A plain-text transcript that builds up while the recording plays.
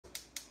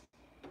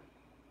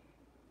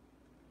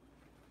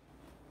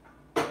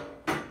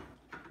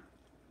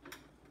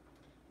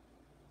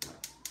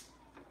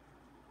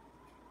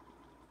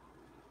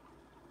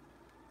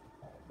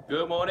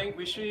Good morning.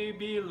 We should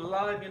be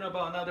live in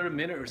about another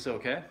minute or so,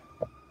 okay?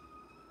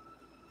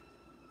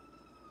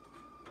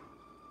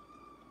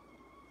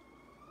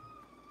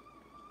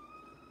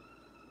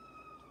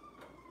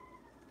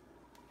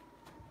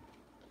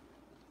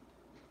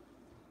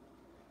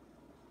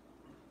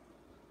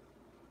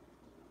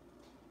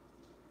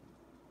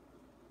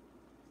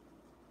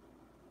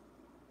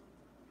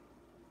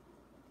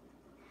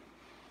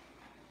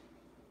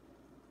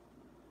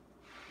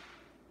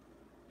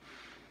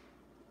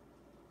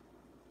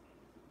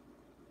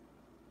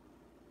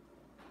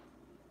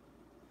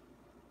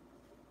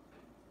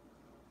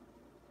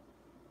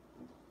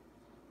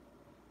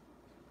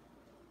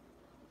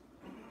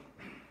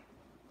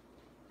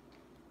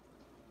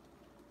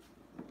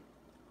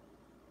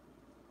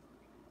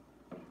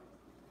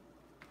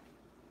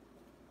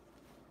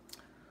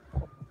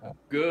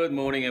 Good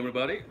morning,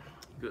 everybody.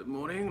 Good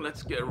morning.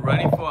 Let's get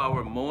ready for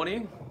our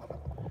morning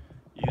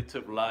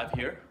YouTube live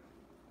here.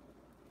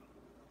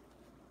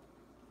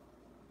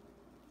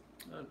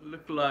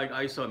 Look like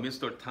I saw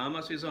Mr.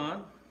 Thomas is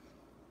on.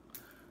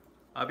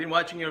 I've been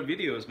watching your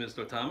videos,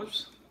 Mr.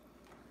 Thomas.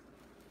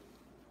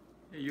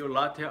 Your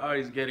latte art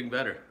is getting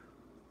better.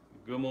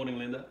 Good morning,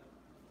 Linda.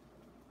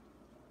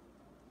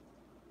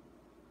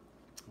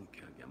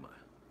 Okay, I'll get my.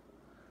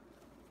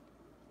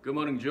 Good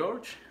morning,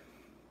 George.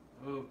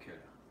 Okay.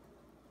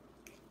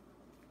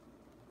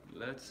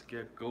 Let's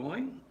get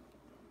going.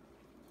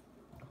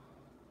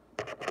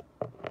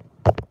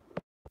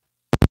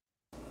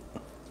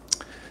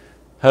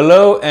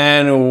 Hello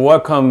and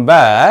welcome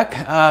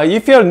back.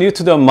 If you're new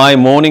to the My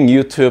Morning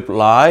YouTube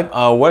Live,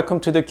 welcome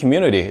to the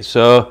community.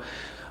 So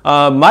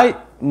my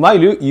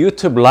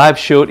YouTube live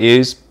show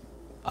is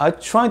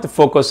trying to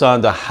focus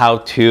on the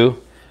how-to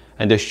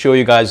and to show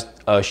you guys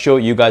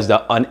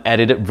the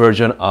unedited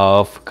version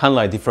of kind of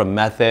like different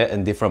method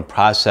and different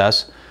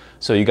process.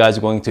 So you guys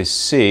are going to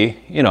see,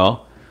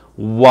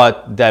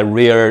 what that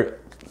real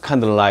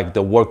kind of like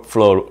the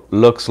workflow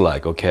looks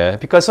like, okay?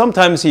 Because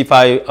sometimes if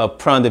I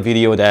put on the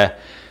video that,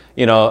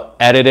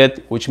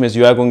 edited, which means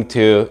you are going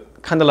to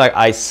kind of like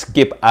I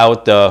skip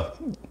out the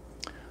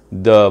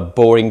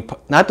boring,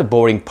 not the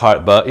boring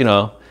part, but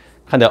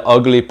kind of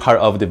ugly part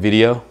of the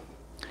video.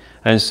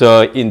 And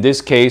so in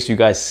this case, you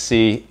guys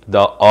see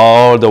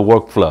all the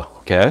workflow,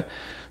 okay?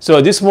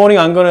 So this morning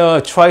I'm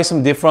gonna try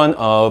some different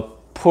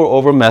pour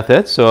over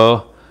method.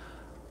 So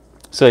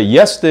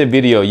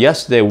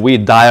yesterday we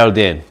dialed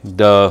in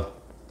the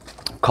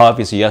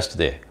coffees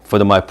yesterday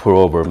for my pour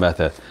over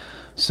method.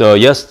 So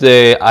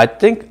yesterday I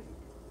think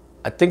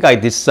I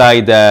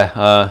decided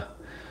that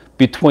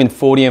between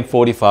 40 and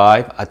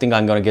 45, I think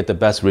I'm gonna get the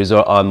best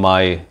result on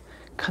my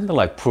kind of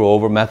like pour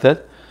over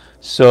method.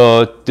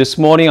 So this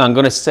morning I'm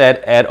gonna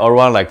set at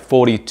around like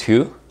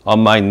 42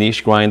 on my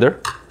niche grinder.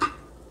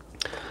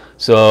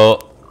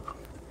 So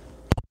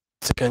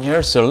second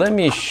here, so let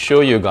me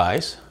show you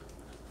guys.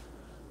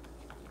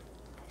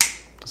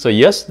 So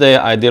yesterday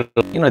I did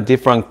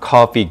different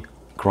coffee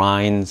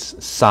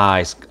grinds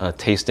size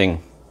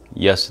tasting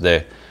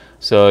yesterday.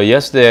 So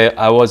yesterday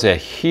I was at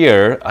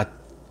here.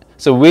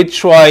 So we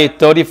tried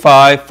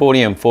 35,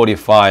 40, and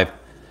 45.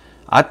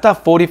 I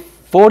thought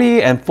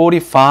 40 and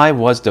 45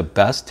 was the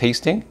best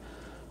tasting.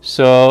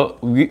 So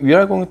we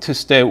are going to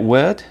stay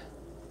with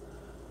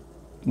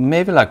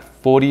maybe like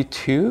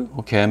 42,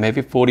 okay,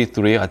 maybe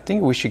 43. I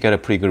think we should get a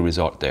pretty good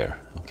result there,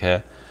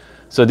 okay.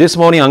 So this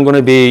morning I'm going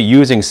to be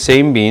using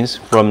same beans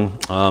from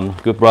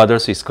Good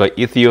Brothers. It's called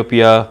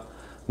Ethiopia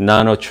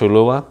Nano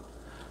Chulua.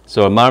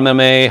 So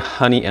marmame,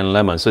 honey, and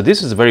lemon. So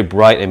this is a very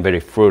bright and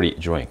very fruity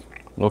drink.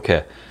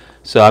 Okay,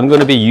 so I'm going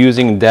to be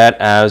using that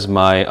as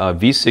my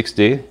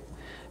V60.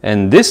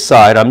 And this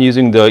side I'm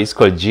using it's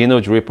called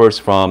Gino drippers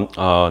from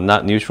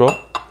Not Neutral.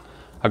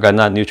 I got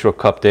Not Neutral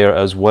cup there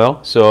as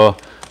well. So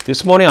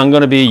this morning I'm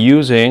going to be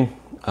using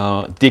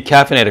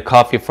decaffeinated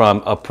coffee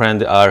from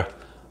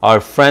our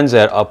friends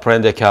at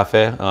Apprende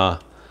Cafe.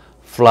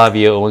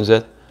 Flavia owns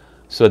it.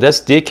 So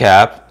that's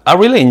decaf. I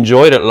really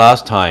enjoyed it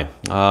last time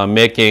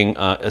making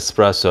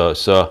espresso.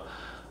 So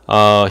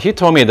he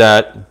told me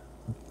that,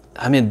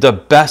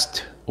 the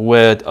best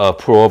with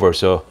pour over.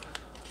 So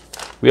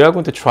we are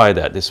going to try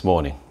that this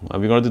morning.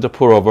 We're going to do the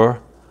pour over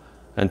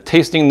and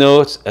tasting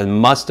notes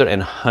and mustard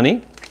and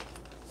honey.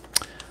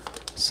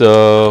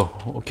 So,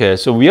 okay,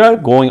 so we are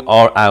going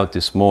all out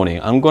this morning.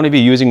 I'm going to be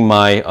using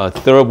my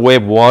third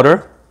wave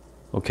water.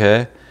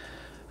 Okay,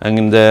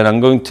 and then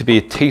I'm going to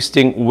be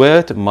tasting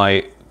with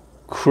my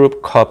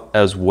Kruve cup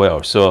as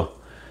well. So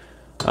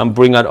I'm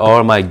bringing out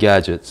all my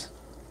gadgets.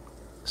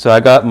 So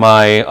I got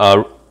my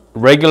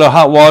regular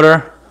hot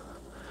water.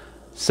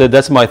 So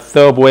that's my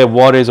third wave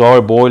water is all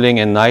boiling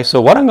and nice.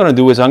 So what I'm going to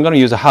do is I'm going to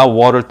use the hot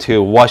water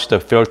to wash the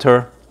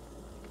filter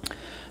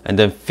and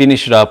then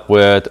finish it up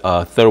with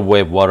third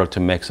wave water to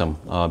make some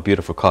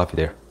beautiful coffee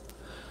there.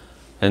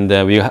 And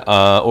then we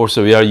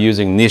are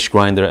using niche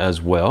grinder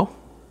as well.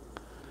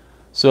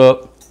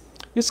 So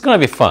it's gonna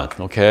be fun,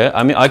 okay?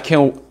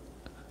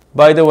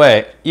 By the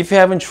way, if you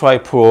haven't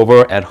tried pour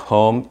over at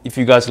home, if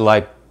you guys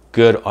like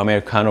good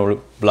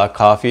Americano black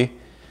coffee,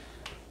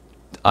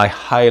 I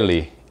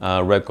highly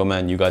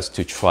recommend you guys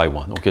to try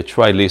one. Okay,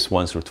 try at least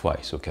once or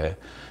twice. Okay,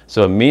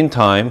 so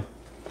meantime,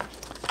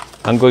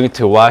 I'm going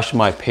to wash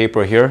my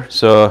paper here.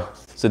 So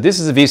this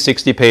is a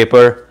V60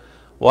 paper.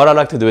 What I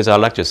like to do is I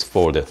like just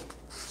fold it,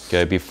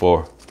 okay,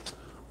 before,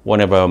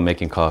 whenever I'm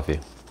making coffee.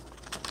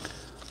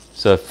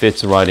 So it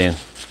fits right in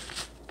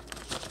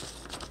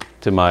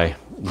to my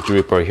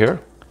dripper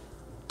here.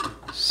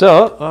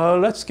 So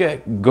let's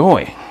get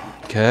going,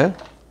 okay?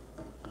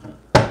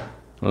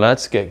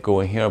 Let's get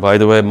going here. By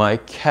the way, my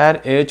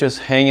cat is just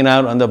hanging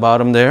out on the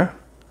bottom there.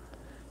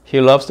 He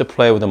loves to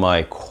play with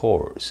my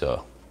cord,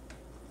 so.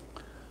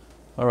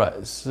 All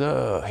right,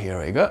 so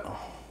here we go.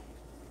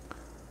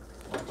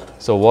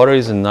 So water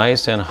is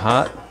nice and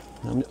hot.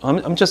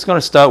 I'm just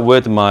gonna start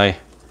with my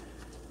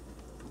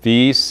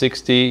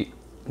V60.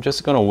 I'm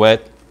just gonna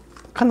wet,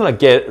 kind of like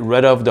get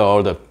rid of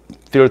all the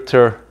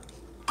filter,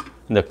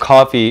 the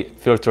coffee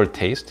filter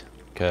taste,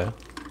 okay?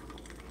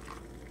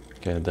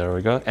 Okay, there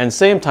we go. And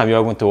same time,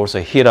 you're going to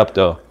also heat up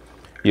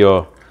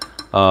your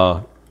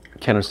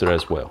canister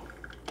as well.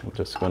 I'm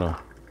just gonna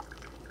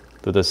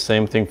do the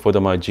same thing for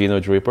my Gino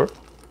dripper.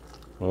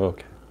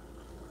 Okay.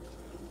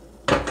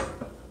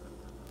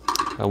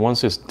 And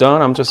once it's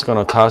done, I'm just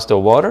gonna toss the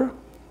water.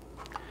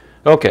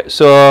 Okay,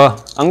 so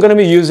I'm gonna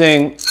be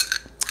using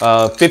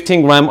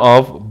 15 gram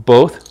of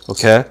both,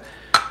 okay?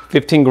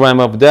 15 gram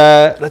of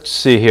that, let's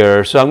see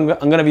here. So I'm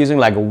gonna be using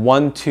like a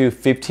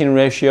 1:15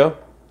 ratio,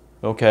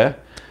 okay?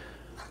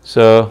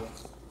 So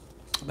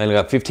I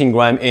got 15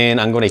 gram in,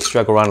 I'm gonna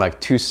extract around like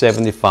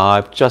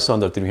 275, just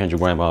under 300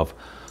 gram of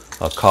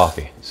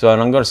coffee. So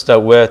I'm gonna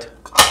start with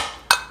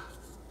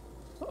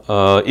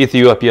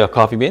Ethiopia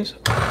coffee beans.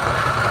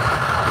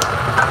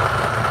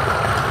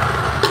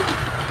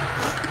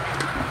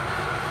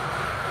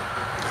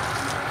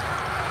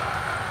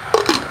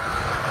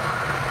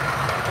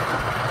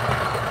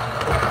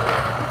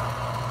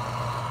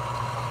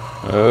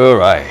 All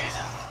right.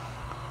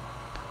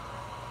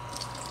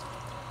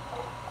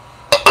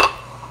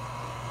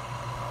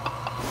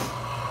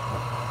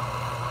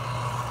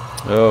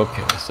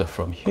 Okay, so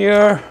from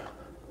here,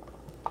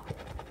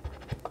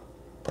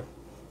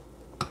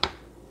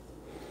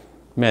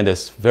 man,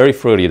 that's very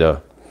fruity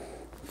though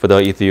for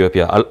the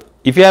Ethiopia.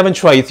 If you haven't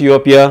tried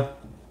Ethiopia,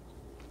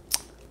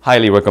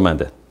 highly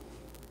recommend it.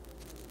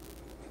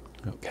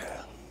 Okay.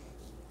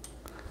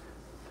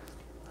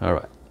 All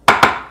right.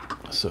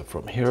 So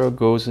from here it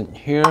goes in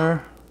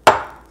here.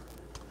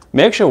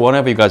 Make sure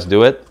whenever you guys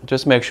do it,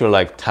 just make sure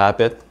like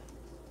tap it.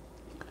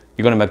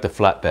 You're gonna make the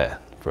flat bed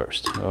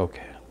first.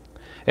 Okay.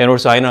 And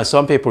also I know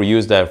some people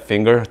use their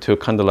finger to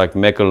kind of like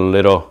make a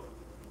little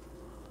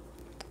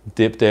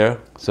dip there.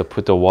 So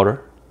put the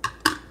water.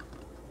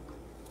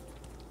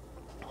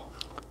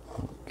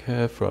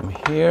 Okay, from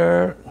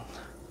here.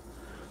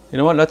 You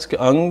know what,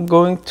 I'm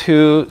going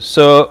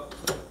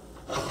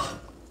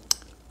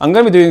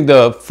to be doing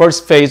the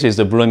first phase is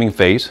the blooming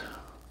phase.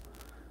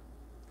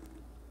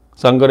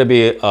 So I'm going to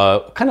be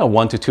kind of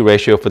 1:2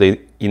 ratio for the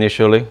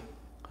initially.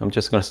 I'm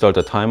just going to start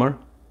the timer.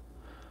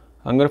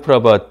 I'm going to put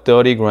about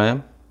 30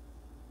 gram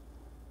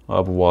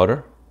of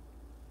water.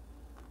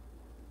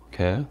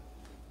 Okay.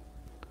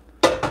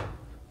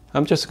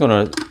 I'm just going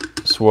to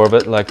swerve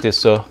it like this,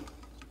 so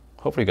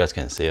hopefully you guys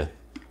can see it.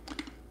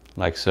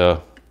 Like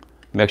so.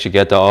 Make sure you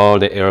get all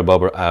the air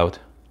bubble out.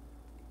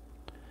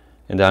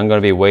 And then I'm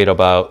going to be wait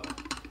about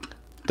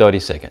 30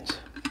 seconds.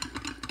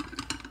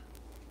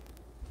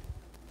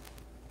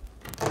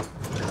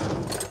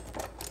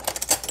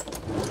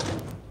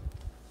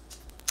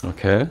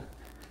 Okay,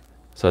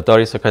 so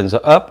 30 seconds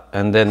are up,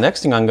 and then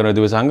next thing I'm going to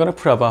do is I'm going to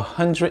put about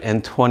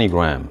 120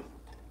 gram.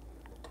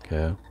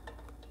 Okay, I'm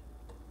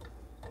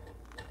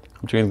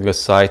drinking it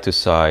side to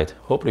side.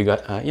 Hopefully, you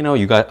got,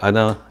 you guys, I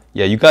know,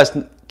 yeah, you guys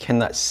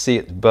cannot see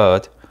it,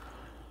 but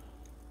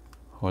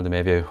or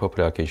maybe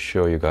hopefully I can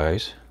show you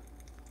guys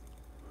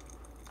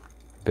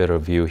better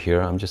view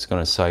here. I'm just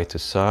going to side to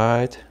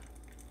side.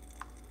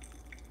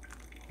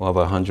 Well,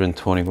 about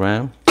 120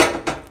 gram.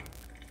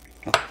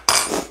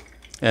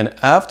 And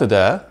after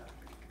that,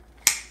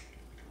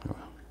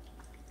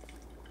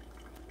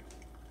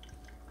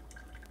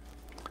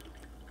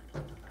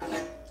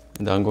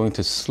 and I'm going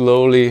to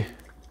slowly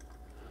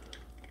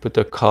put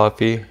the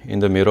coffee in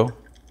the middle.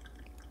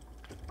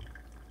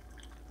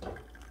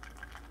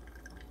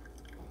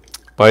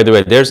 By the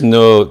way, there's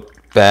no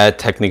bad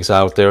techniques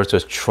out there,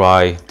 just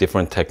try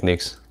different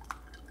techniques.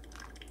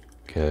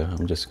 Okay,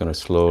 I'm just gonna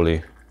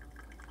slowly,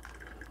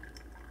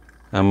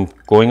 I'm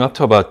going up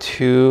to about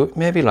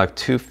maybe like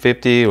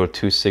 250 or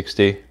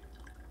 260,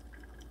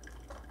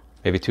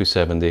 maybe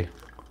 270.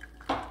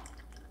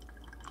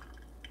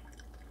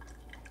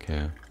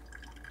 Okay.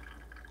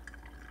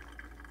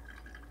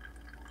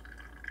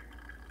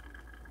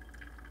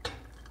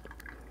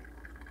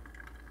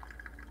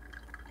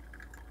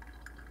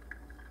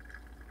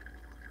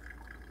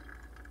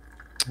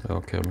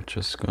 Okay, I'm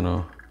just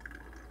gonna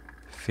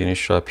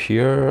finish up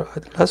here.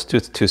 Let's do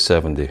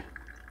 270.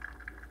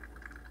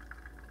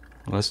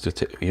 Let's do,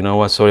 you know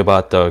what, sorry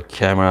about the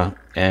camera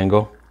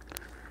angle.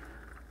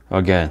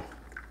 Again,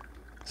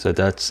 So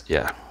that's,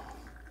 yeah,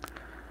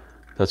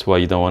 that's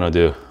what you don't want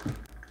to do.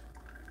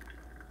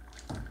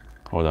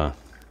 Hold on.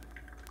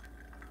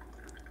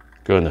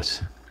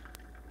 Goodness.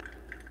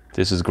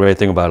 This is a great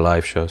thing about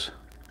live shows.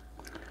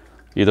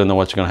 You don't know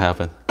what's going to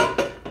happen.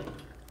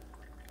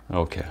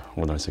 Okay,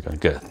 hold on a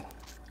second. Good.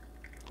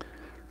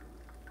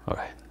 All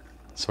right.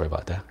 Sorry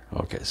about that.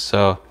 Okay,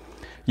 so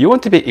you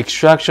want to be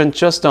extraction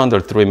just under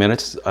 3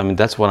 minutes. I mean,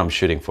 that's what I'm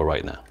shooting for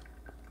right now.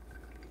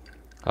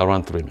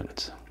 Around 3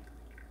 minutes.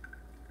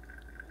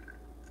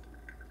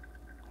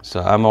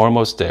 So I'm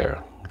almost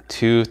there.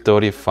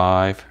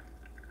 2:35.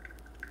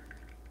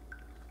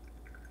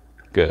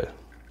 Good.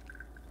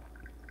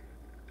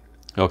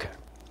 Okay.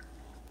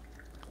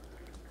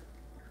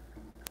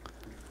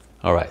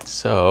 All right,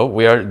 so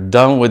we are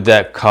done with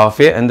that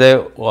coffee, and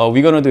then what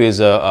we're gonna do is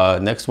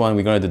next one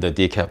we're gonna do the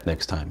decaf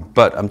next time.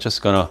 But I'm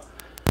just gonna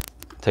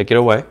take it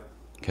away.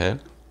 Okay.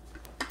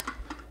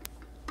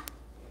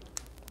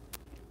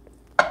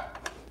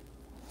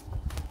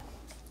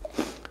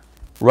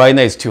 Right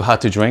now it's too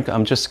hot to drink.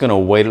 I'm just gonna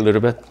wait a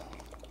little bit.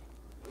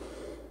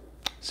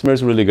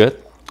 Smells really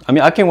good. I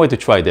mean, I can't wait to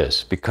try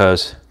this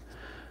because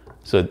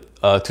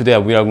today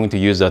we are going to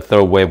use the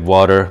third wave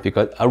water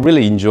because I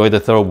really enjoyed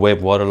the third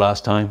wave water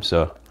last time,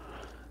 so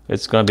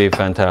it's gonna be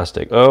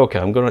fantastic. Okay,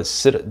 I'm gonna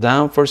sit it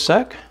down for a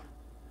sec,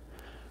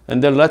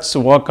 and then let's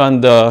work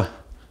on the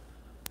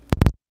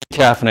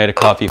caffeinated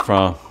coffee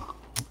from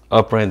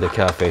Upper End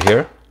Cafe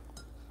here.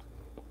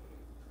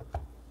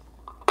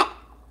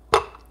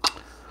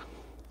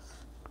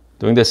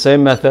 Doing the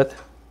same method.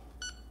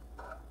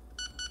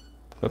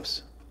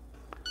 Oops.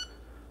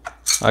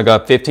 I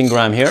got 15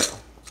 grams here.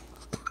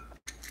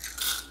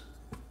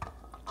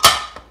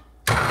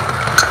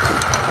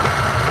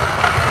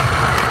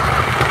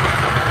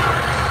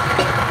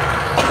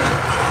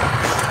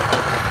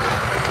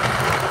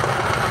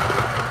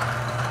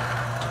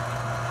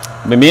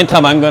 In the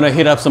meantime, I'm gonna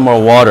heat up some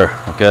more water.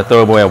 Okay,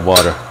 throw away of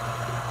water.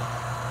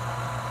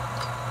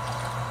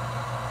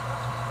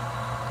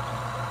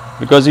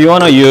 Because you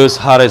wanna use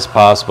hot as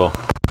possible.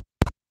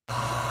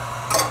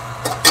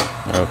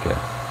 Okay.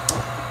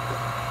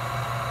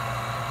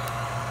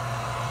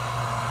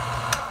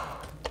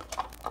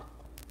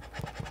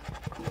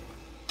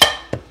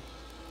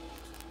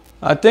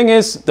 I think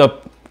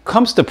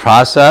comes the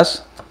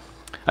process.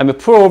 I mean,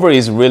 pour over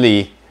is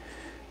really,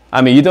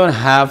 I mean, you don't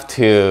have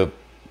to,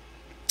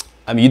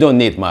 I mean, you don't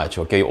need much,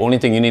 okay? Only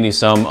thing you need is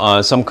some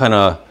kind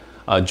of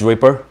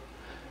dripper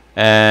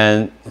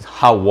and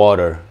hot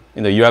water.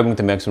 You know, you are going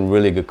to make some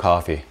really good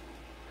coffee.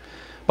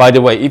 By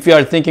the way, if you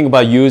are thinking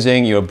about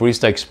using your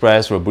Barista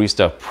Express or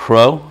Barista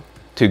Pro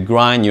to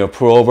grind your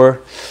pour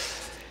over,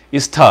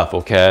 it's tough,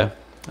 okay?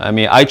 I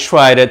mean, I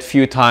tried it a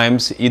few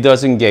times. It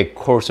doesn't get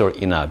coarser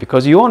enough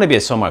because you want to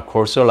be somewhat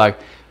coarser. Like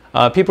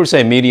people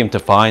say medium to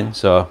fine.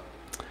 So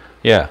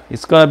yeah,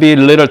 it's going to be a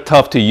little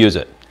tough to use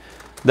it.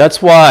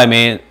 That's why, I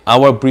mean,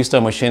 our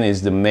Barista machine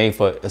is made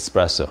for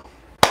espresso.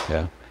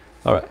 Yeah.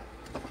 All right.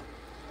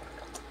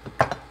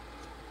 I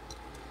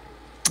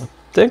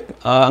think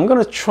I'm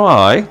going to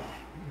try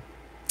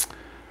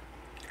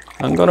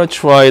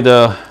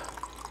the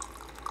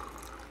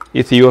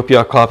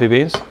Ethiopia coffee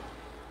beans.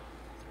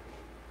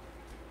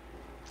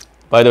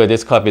 By the way,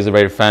 this coffee is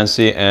very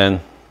fancy and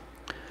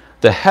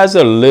it has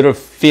a little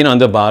fin on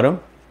the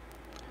bottom.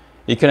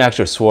 You can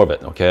actually swirl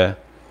it, okay?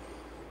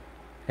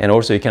 And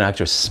also you can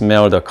actually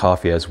smell the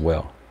coffee as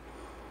well.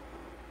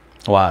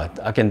 Wow,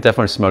 I can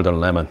definitely smell the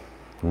lemon.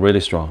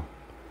 Really strong.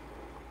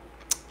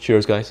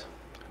 Cheers, guys.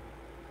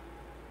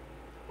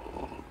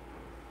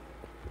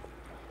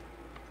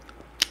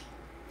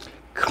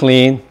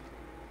 Clean,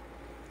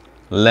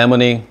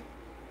 lemony,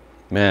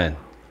 man,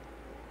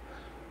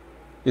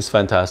 it's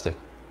fantastic.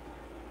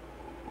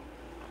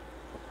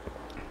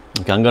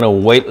 Okay, I'm gonna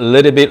wait a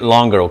little bit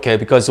longer, okay?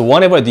 Because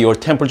whenever your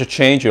temperature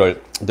changes,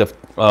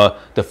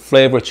 the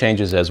flavor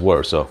changes as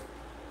well. So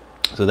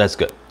that's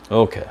good.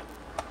 Okay.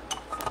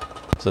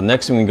 So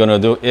next thing we're gonna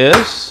do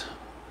is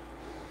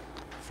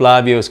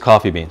Flavio's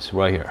coffee beans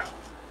right here.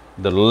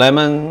 The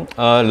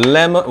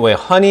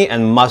honey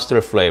and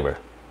mustard flavor.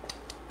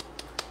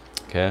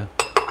 Okay,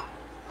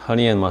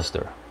 honey and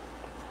mustard.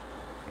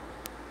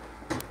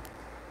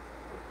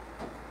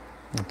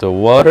 The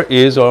water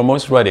is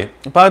almost ready.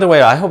 By the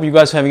way, I hope you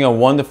guys are having a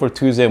wonderful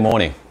Tuesday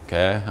morning.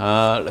 Okay,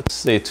 let's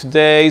see,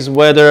 today's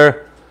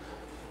weather,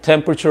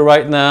 temperature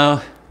right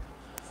now,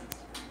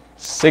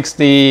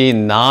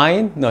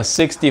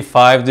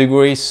 65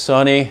 degrees,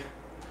 sunny.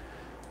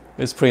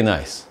 It's pretty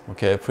nice,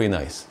 okay, pretty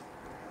nice.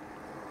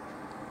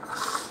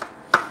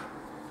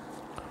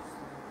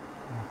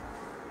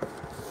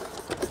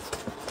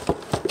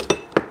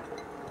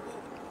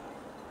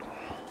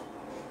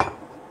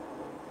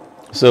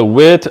 So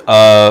with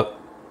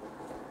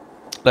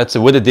let's say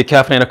with the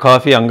decaffeinated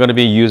coffee, I'm going to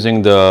be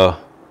using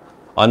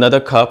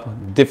another cup,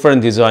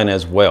 different design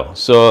as well.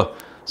 So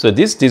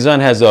this design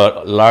has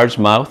a large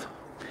mouth,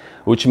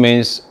 which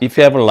means if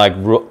you have like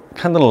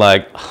kind of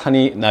like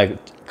honey, like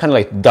kind of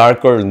like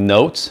darker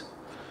notes,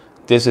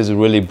 this is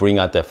really bring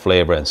out that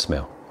flavor and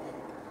smell.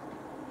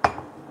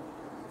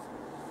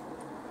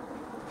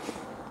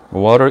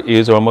 Water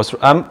is almost,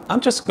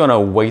 I'm just gonna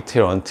wait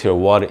here until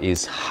water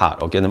is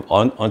hot, okay,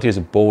 until it's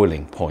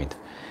boiling point.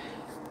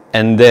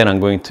 And then I'm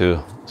going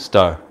to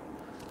start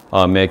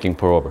making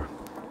pour over.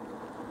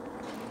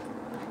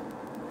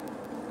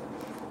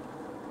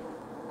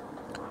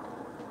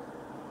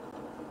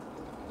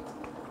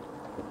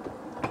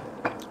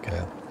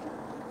 Okay.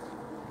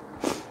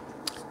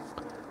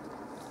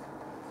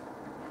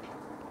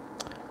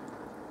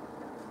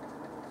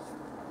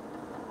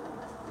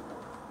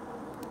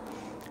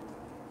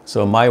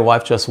 So my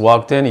wife just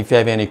walked in. If you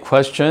have any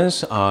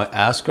questions,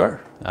 ask her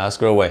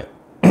away.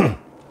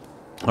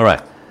 All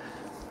right,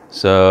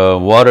 so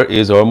water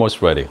is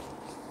almost ready.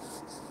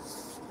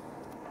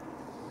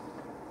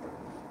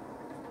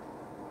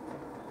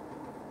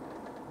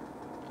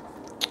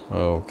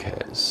 Okay,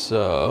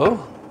 so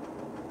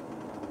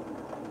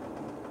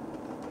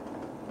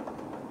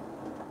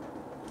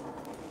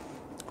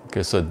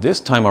this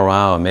time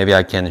around, maybe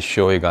I can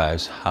show you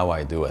guys how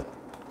I do it.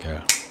 Okay.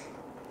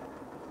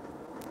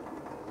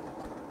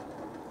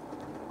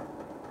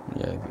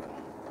 Yeah.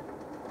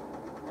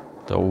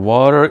 The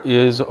water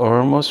is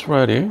almost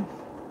ready.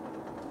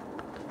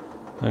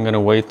 I'm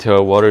gonna wait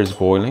till water is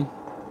boiling.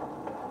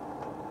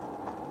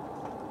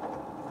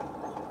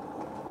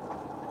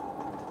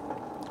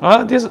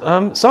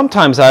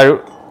 Sometimes I,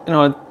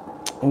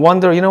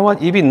 wonder,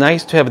 it'd be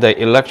nice to have the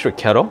electric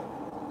kettle.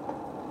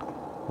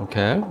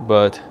 Okay,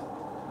 but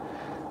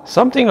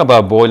something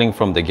about boiling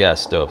from the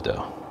gas stove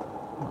though.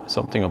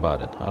 Something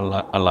about it.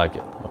 I like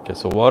it. Okay,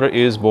 so water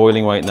is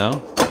boiling right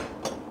now.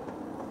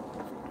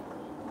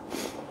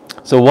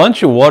 So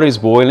once your water is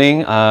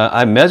boiling,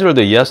 I measured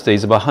it yesterday,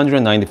 it's about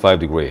 195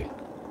 degrees.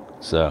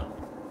 So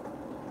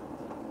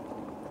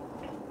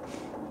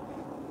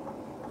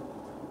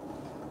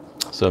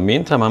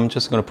meantime, I'm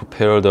just gonna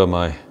prepare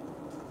my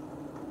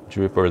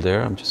dripper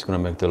there. I'm just gonna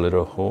make the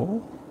little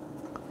hole.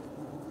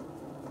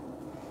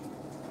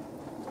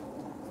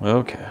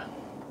 Okay.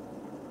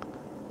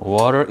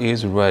 Water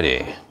is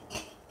ready.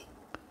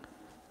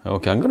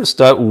 Okay, I'm gonna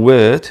start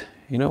with,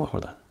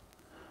 hold on.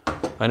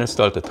 I'm gonna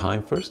start the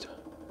time first.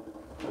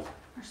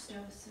 Our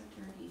stove is so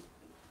dirty.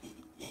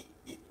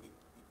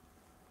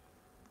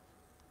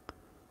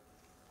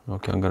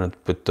 Okay, I'm gonna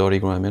put 30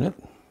 grams in it.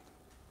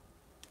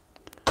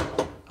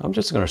 I'm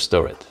just gonna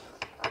stir it.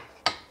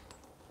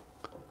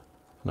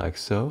 Like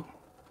so.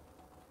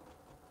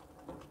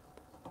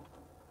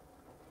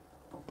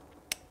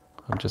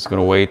 I'm just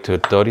gonna wait till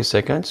 30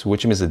 seconds,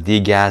 which means the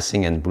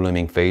degassing and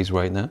blooming phase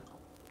right now.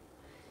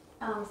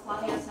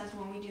 Flavia says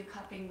when we do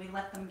cupping, we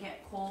let them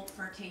get cold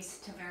for a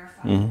taste to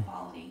verify the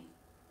quality.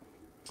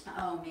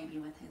 Oh, maybe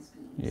with his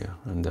beans. Yeah,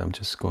 and I'm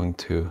just going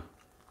to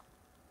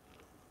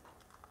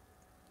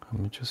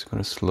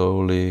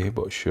slowly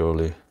but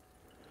surely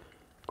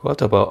go up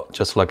to about,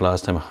 just like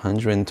last time,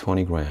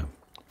 120 grams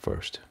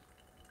first.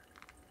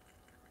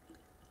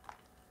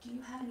 Do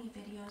you have any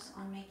videos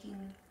on making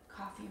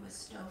coffee with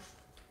stove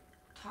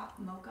top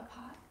mocha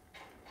pot?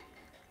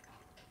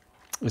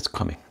 It's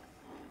coming.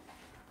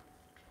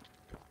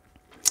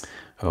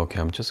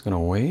 Okay, I'm just gonna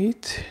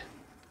wait.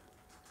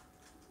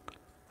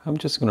 I'm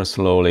just gonna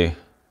slowly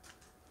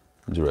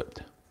drip.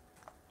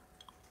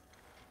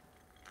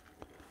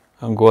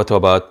 I'm going to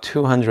about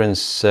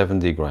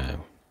 270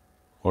 grams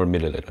or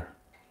milliliter.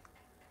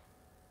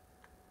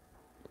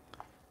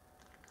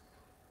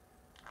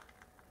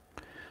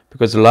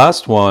 Because the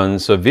last one,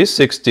 so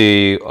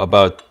V60,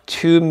 about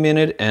 2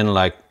 minutes and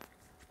like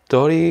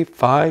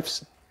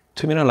 35,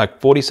 2 minutes, like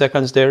 40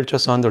 seconds there,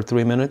 just under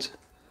 3 minutes.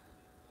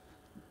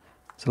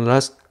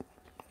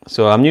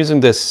 So I'm using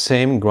the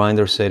same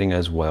grinder setting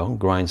as well,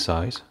 grind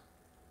size.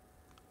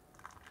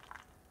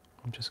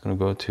 I'm just gonna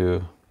go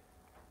to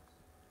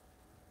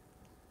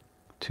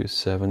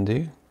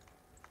 270.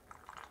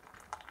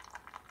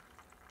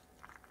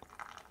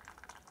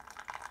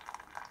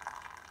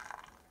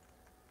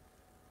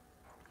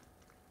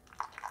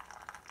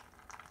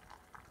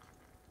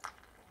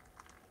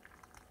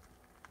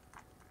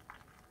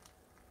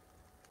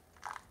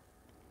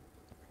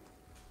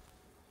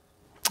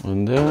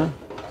 And then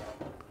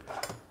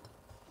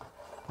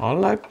I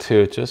like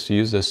to just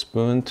use a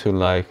spoon to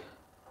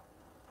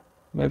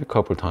maybe a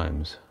couple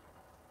times.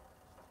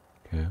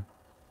 Okay.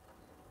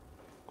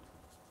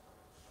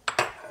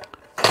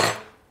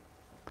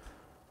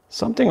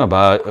 Something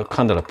about a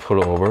kind of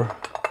pull over,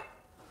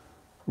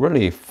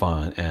 really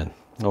fun. And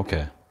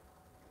okay.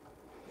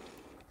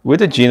 With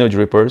the Gino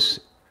drippers,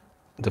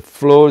 the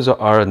flows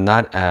are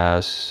not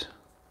as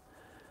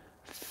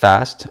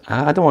fast.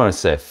 I don't want to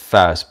say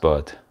fast,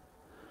 but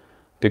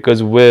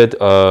because with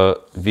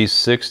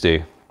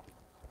V60,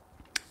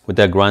 with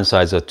that grind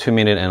size of 2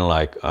 minutes and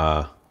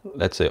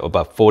let's say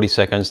about 40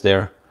 seconds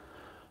there.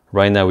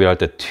 Right now we are at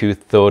the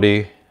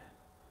 230.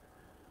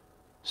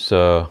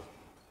 So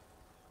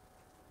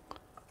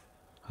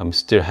I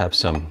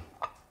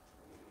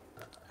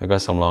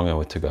got some long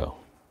way to go.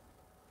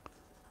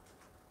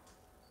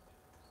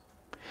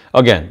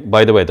 Again,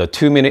 by the way, the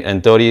 2 minutes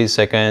and 30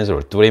 seconds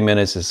or 3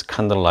 minutes is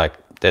kind of like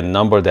the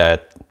number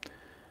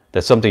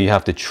that's something you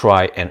have to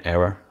try and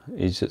error.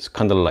 It's just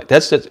kind of like,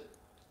 that's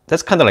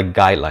kind of like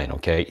guideline,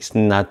 okay? It's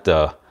not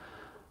the,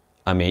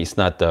 I mean, it's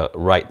not the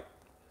right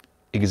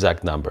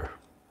exact number.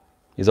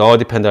 It's all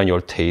depends on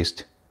your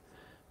taste,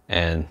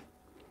 and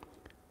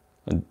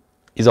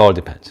it all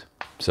depends.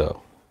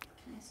 So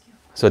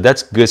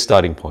that's good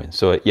starting point.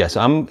 So yes,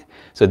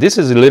 so this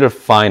is a little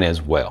fine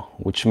as well,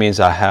 which means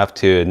I have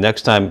to,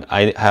 next time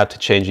I have to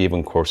change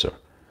even coarser.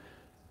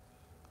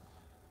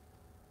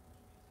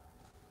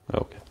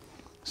 Okay.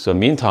 So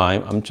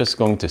meantime, I'm just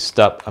going to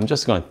stop. I'm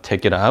just going to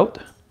take it out.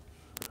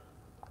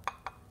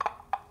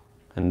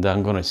 And then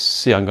I'm going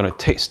to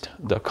taste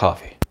the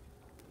coffee.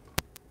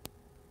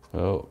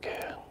 Okay.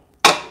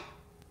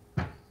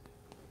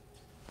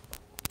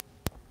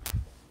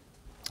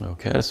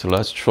 Okay, so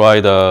let's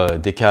try the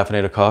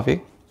decaffeinated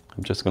coffee.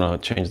 I'm just going to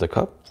change the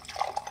cup.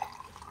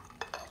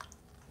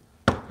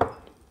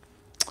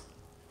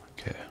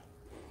 Okay.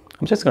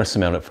 I'm just going to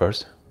smell it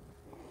first.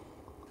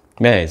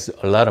 Man, it's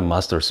a lot of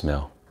mustard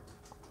smell.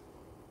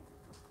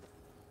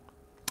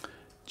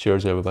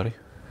 Cheers, everybody.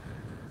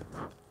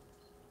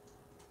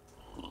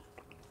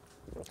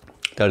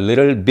 They're a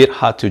little bit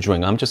hot to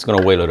drink. I'm just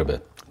gonna wait a little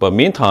bit. But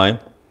meantime,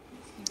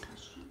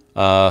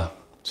 so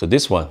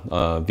this one,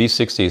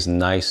 V60 is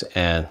nice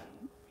and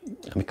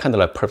I mean kind of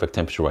like perfect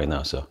temperature right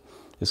now, so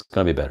it's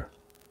gonna be better.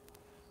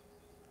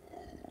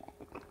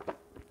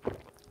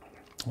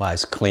 Wow,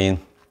 it's clean,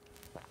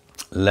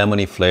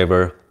 lemony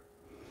flavor.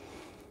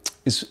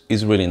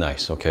 It's really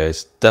nice. Okay,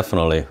 it's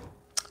definitely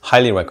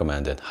highly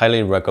recommended.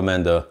 Highly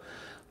recommend the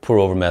pour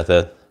over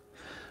method.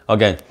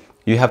 Again,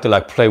 you have to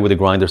like play with the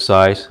grinder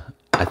size.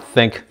 I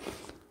think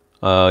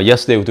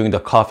yesterday we were doing the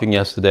coffee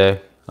yesterday.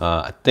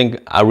 I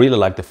think I really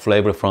like the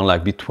flavor from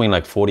like between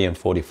like 40 and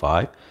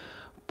 45.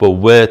 But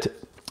with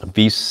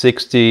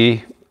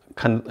V60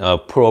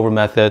 pour over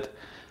method,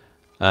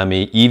 I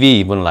mean EV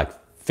even like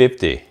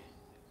 50,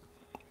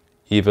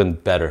 even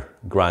better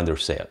grinder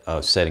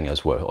setting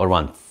as well.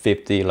 Around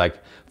 50, like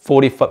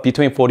 45,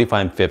 between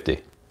 45 and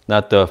 50,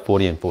 not the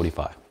 40 and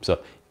 45. So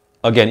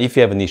again, if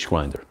you have a niche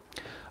grinder.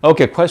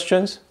 Okay,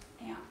 questions?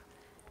 Yeah.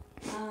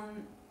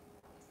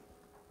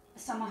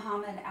 So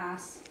Mohammed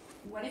asks,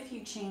 what if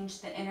you change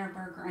the inner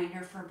burr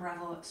grinder for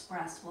Breville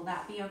Express? Will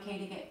that be okay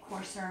to get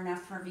coarser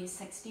enough for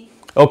V60?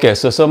 Okay,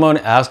 so someone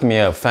asked me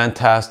a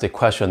fantastic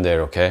question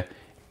there, okay?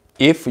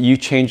 If you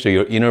change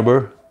your inner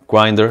burr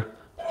grinder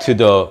to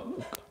the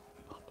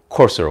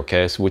coarser,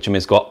 okay, so which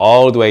means go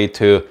all the way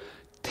to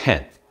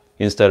 10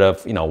 instead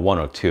of 1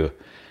 or 2,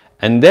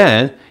 and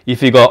then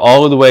if you go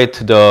all the way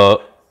to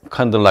the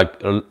kind of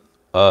like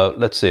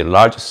let's say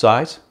large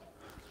size,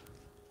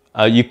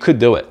 you could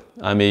do it.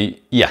 I mean,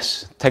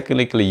 yes,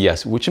 technically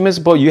yes, which means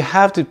but you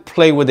have to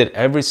play with it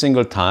every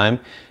single time.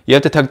 You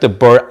have to take the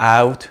burr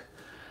out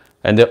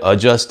and then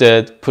adjust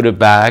it, put it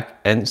back,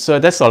 and so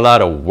that's a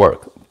lot of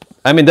work.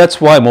 I mean,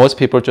 that's why most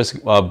people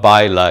just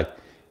buy like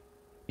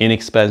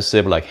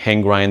inexpensive like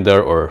hand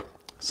grinder or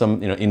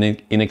some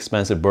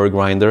inexpensive burr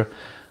grinder,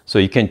 so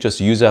you can just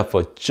use that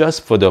for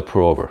the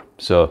pour over.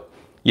 So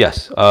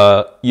yes,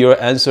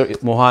 your answer,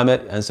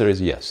 Mohammed, answer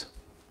is yes.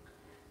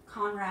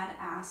 Conrad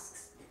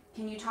asks,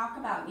 can you talk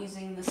about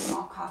using the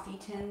small coffee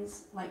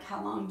tins? Like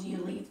how long do you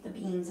leave the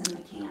beans in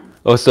the can?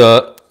 Oh,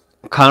 so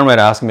Conrad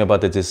asked me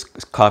about this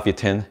coffee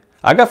tin.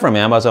 I got from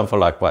Amazon for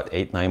like what,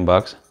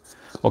 $8-9.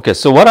 Okay,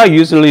 so what I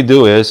usually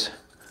do is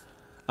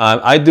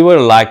I do it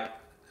like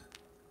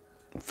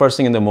first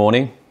thing in the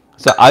morning.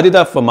 So I did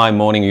that for my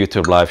morning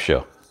YouTube live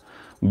show.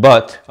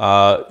 But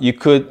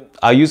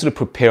I usually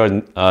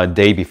prepare a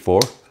day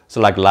before. So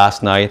like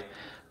last night,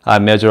 I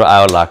measure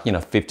out like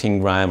 15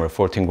 gram or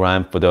 14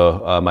 gram for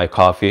the my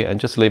coffee and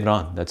just leave it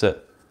on. That's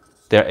it.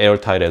 They're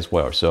airtight as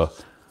well. So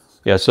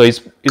yeah, so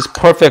it's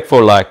perfect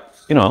for like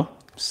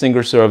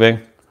single serving.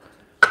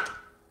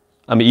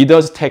 I mean, it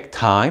does take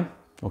time.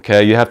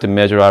 Okay, you have to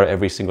measure out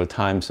every single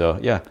time. So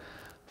yeah,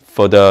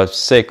 for the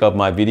sake of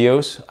my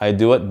videos, I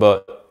do it.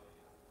 But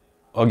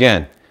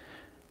again,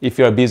 if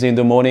you're busy in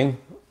the morning,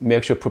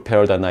 make sure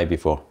prepare that night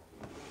before.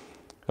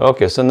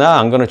 Okay, so now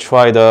I'm gonna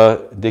try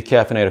the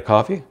decaffeinated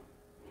coffee.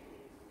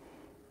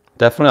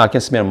 Definitely, I can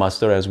smell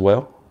mustard as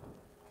well.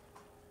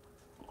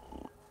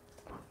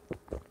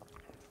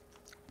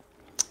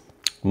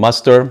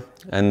 Mustard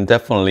and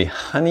definitely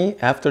honey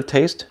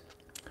aftertaste.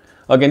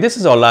 Again, this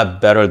is a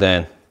lot better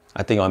than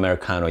I think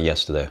Americano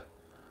yesterday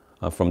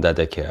from that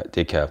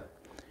decaf.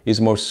 It's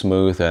more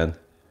smooth, and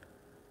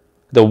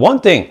the one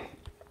thing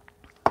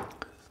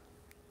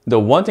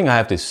I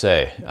have to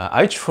say,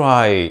 I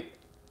try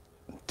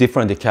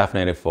different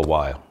decaffeinated for a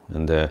while,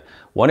 and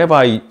whenever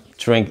I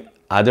drink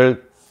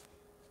other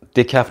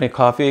decaffeinated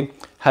coffee,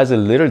 has a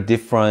little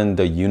different,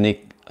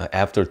 unique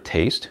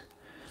aftertaste.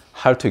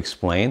 Hard to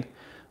explain,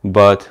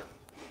 but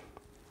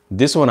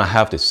this one I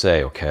have to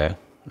say, okay,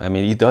 I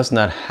mean, it does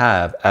not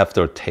have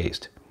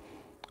aftertaste.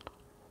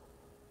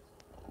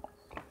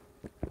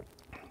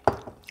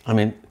 I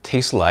mean,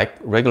 tastes like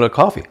regular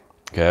coffee,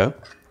 okay?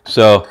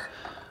 So,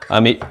 I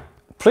mean,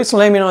 please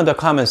let me know in the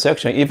comment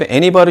section if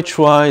anybody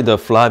tried the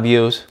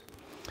Flavio's,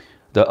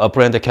 the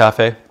Apprende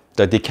Cafe.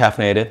 the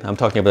decaffeinated. I'm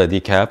talking about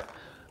the decaf.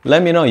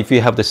 Let me know if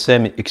you have the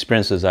same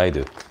experience as I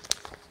do.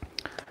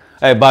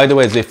 Hey, by the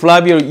way, the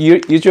Flavio,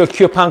 is your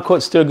coupon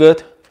code still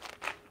good?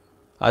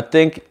 I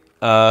think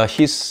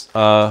he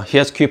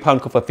has coupon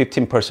code for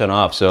 15%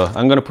 off. So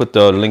I'm gonna put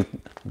the link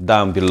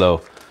down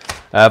below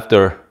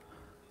after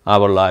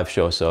our live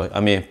show. So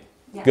I mean,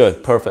 yes.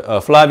 Good, perfect.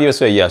 Flavio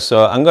said yes.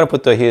 So I'm gonna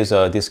put his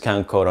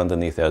discount code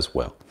underneath as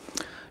well.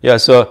 Yeah.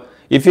 So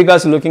if you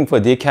guys are looking for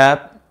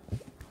decaf,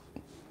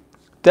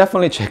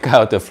 definitely check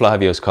out the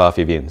Flavio's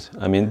coffee beans.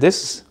 I mean,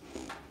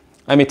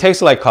 it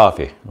tastes like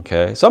coffee,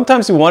 okay?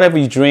 Sometimes whenever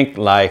you drink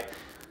like,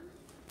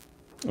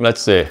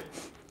 let's say,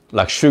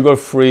 like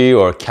sugar-free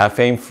or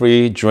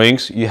caffeine-free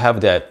drinks, you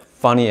have that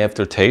funny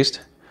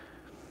aftertaste,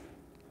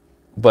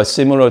 but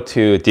similar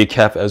to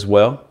decaf as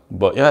well.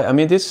 But yeah, I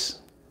mean,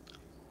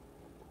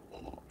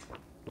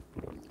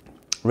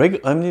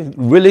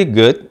 really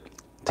good,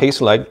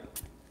 tastes like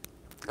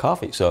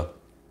coffee. So,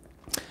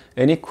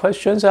 any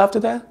questions after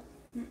that?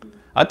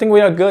 I think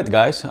we are good,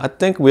 guys. I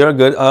think we are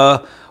good.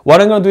 What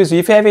I'm going to do is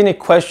if you have any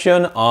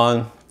question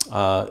on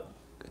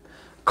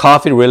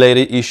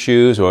coffee-related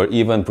issues or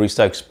even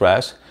Barista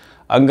Express,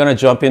 I'm going to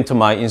jump into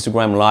my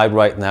Instagram Live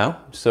right now.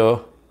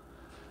 So,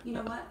 you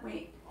know what?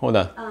 Wait. Hold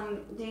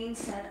on. Dane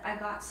said, I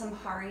got some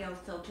Hario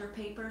filter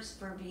papers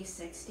for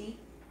V60,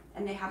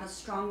 and they have a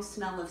strong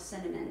smell of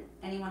cinnamon.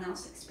 Anyone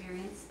else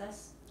experience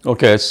this?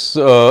 Okay,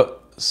 so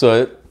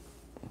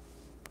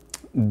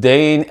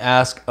Dane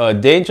asked,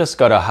 Dane just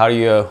got a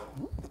Hario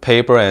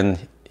paper and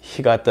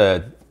he got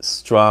the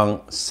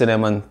strong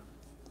cinnamon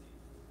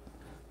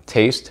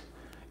taste.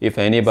 If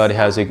anybody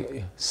has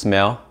a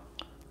smell,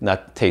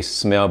 not taste,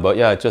 smell, but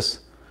yeah,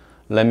 just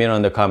let me know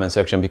in the comment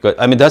section, because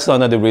I mean that's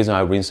another reason I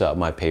rinse out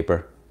my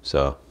paper.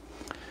 So,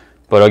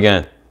 but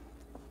again,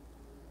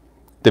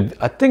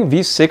 I think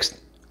V60.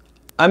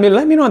 I mean,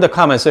 let me know in the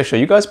comment section.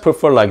 You guys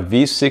prefer like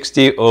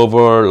V60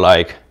 over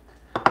like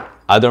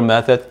other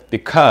method?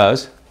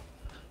 Because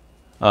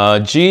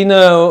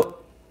Gino.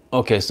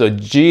 Okay, so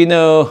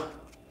Gino,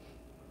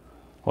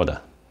 hold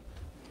on.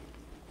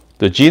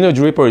 The Gino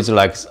dripper is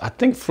like, I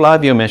think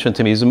Flavio mentioned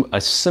to me, is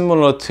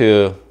similar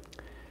to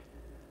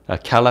a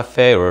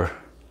Calafe or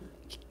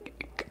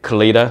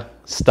Calita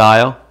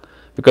style,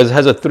 because it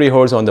has a 3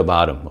 holes on the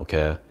bottom,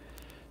 okay?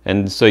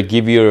 And so it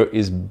gives you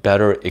is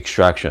better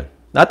extraction.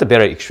 Not the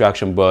better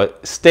extraction,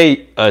 but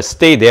stay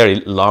there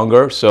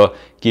longer, so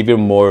give you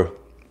more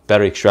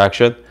better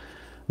extraction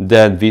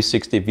than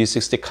V60.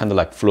 V60 kind of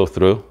like flow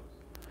through.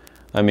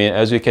 I mean,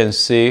 as you can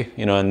see,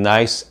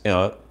 nice,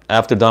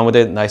 after done with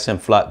it, nice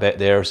and flat back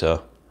there.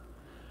 So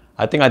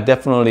I think I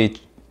definitely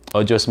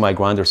adjust my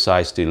grinder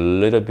size to a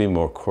little bit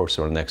more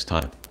coarser next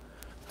time.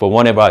 But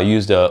whenever I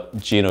use the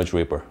Gino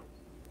dripper.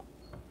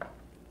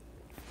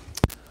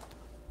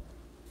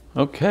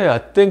 Okay, I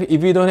think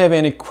if you don't have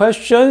any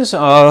questions,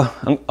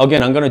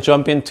 again, I'm gonna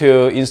jump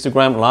into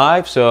Instagram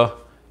Live. So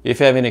if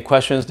you have any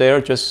questions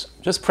there,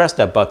 just press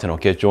that button,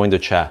 okay? Join the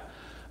chat.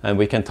 And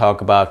we can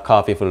talk about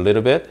coffee for a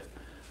little bit.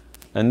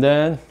 And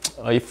then,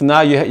 if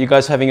not, you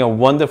guys having a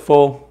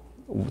wonderful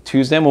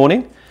Tuesday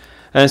morning.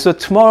 And so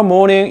tomorrow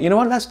morning, you know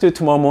what? Let's do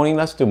tomorrow morning.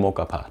 Let's do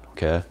mocha pot,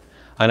 okay?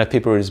 I know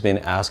people have been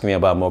asking me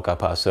about mocha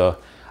pot, so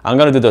I'm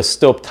gonna do the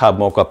stovetop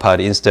mocha pot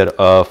instead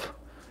of,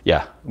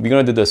 yeah, we're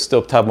gonna do the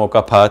stovetop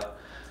mocha pot,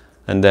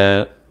 and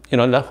then,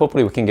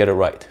 hopefully we can get it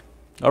right.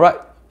 All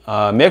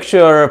right. Make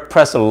sure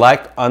press a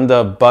like on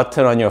the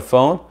button on your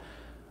phone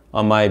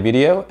on my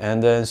video,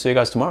 and then see you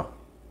guys tomorrow.